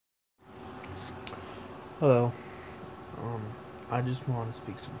Hello. Um, I just want to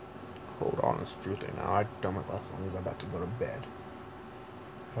speak some cold, honest truth right now. I don't make last long as I'm about to go to bed.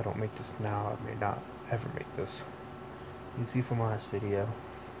 If I don't make this now, I may not ever make this. You see from my last video,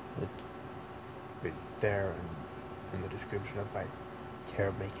 it's there in the description if I care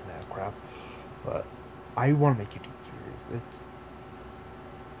of making that crap. But I want to make YouTube series. It's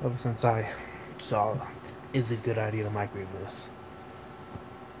ever since I saw is a good idea to microwave this.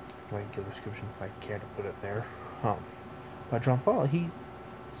 Link in the description if I care to put it there. But John Paul, he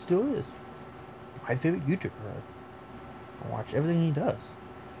still is my favorite YouTuber. I watch everything he does.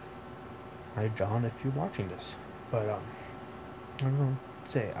 Hi John, if you're watching this. But I'm gonna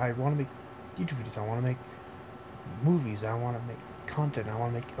say I want to make YouTube videos. I want to make movies. I want to make content. I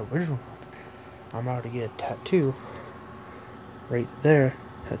want to make original content. I'm about to get a tattoo right there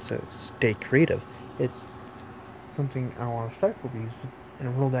that says "Stay Creative." It's something I want to strive for because in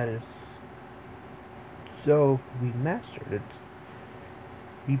a world that is so remastered, it's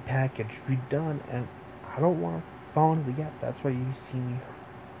repackaged, redone, and I don't want to fall into the gap. That's why you see me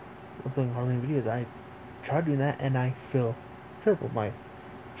uploading hardly any videos. I tried doing that and I feel terrible. My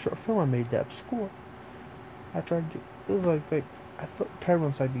short film I made that score, I tried to do, it was like I felt terrible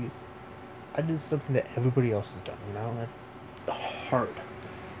inside because I did something that everybody else has done, you know? That's hard.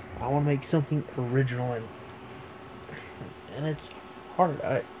 I want to make something original and it's hard.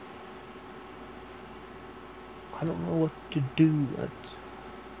 I don't know what to do.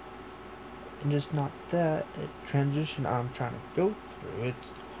 And just not that transition I'm trying to go through.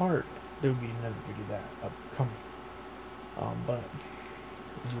 It's hard. There will be another video that upcoming. But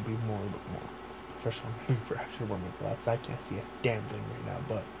this will be a little bit more professional for actually one of the last. I can't see a damn thing right now,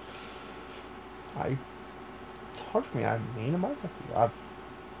 but it's hard for me. I made a Minecraft.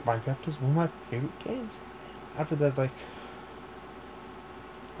 Minecraft is one of my favorite games. After that, like,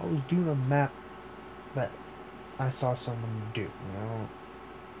 I was doing a map that I saw someone do, you know.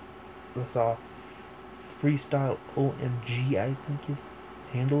 With freestyle OMG, I think his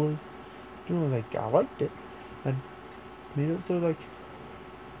handle is. You know, like, I liked it. I made it so, like,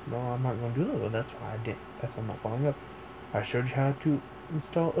 no, I'm not going to do another one. That's why I didn't. That's why I'm not following up. I showed you how to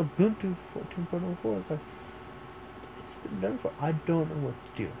install Ubuntu 14.04. It's like, it's been done for. I don't know what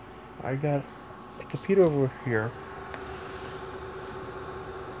to do. I got a computer over here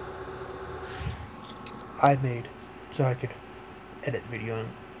I made so I could edit video, and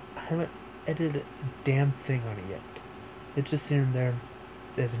I haven't edited a damn thing on it yet. It's just sitting there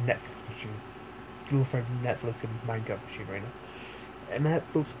as a Netflix machine. Dual for Netflix and Minecraft machine right now. And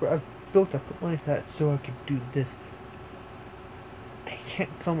Netflix, I put money to that so I could do this. I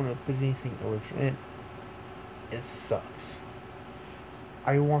can't come up with anything original, and it sucks.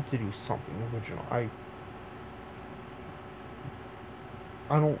 I want to do something original. I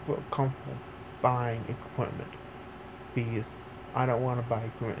don't feel comfortable buying equipment because I don't want to buy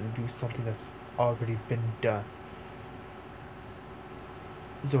equipment and do something that's already been done.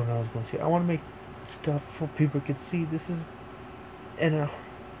 So what I was going to say, I want to make stuff for people can see. This is, and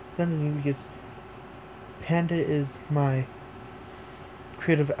then because Panda is my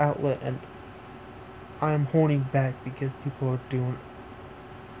creative outlet, and I'm holding back because people are doing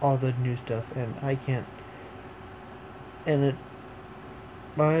all the new stuff, and I can't. And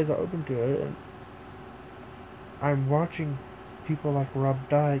my eyes are open to it, and I'm watching people like Rob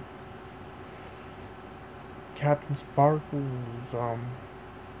Dyke, Captain Sparkles,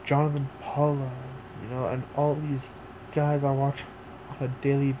 Jonathan Paula, you know, and all these guys I watch on a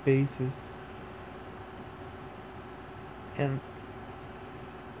daily basis. And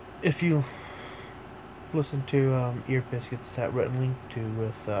if you listen to Ear Biscuits that Rhett linked to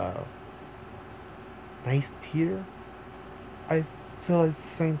with Nice Peter, I feel like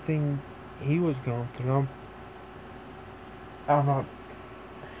the same thing he was going through. I'm not.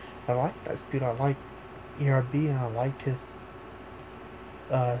 I like Nice Peter. I like ERB, and I liked his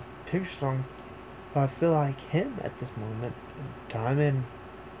picture song. But I feel like him at this moment in time, and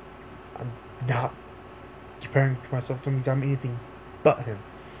I'm not comparing to myself to him because I'm anything but him,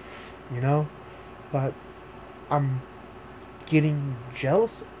 you know. But I'm getting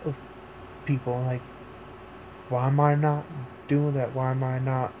jealous of people. Like, why am I not doing that? Why am I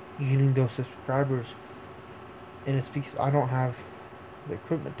not getting those subscribers? And it's because I don't have the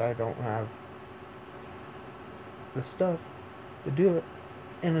equipment. I don't have the stuff to do it.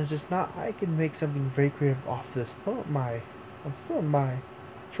 And it's just not. I can make something very creative off this film. My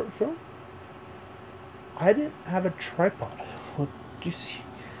short film. I didn't have a tripod. Look, do you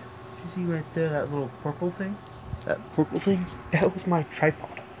see right there that little purple thing? That purple thing? That was my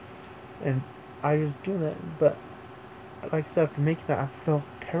tripod. And I was doing that, but like I said, after making that, I felt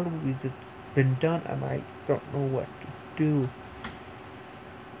terrible because been done and I don't know what to do.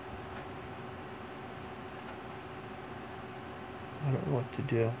 I don't know what to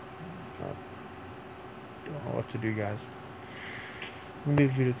do. I don't know what to do, guys. Maybe a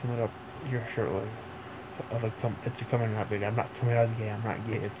video coming up here shortly. It's a coming out video. I'm not coming out gay. I'm not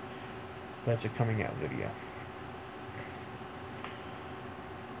gay. But it's a coming out video.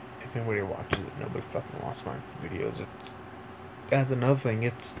 If anybody watches it, nobody fucking watches my videos. That's another thing.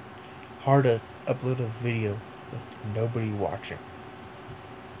 It's hard to upload a video with nobody watching.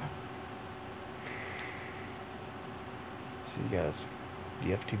 See you guys.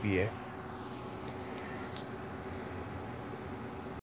 The FTBA.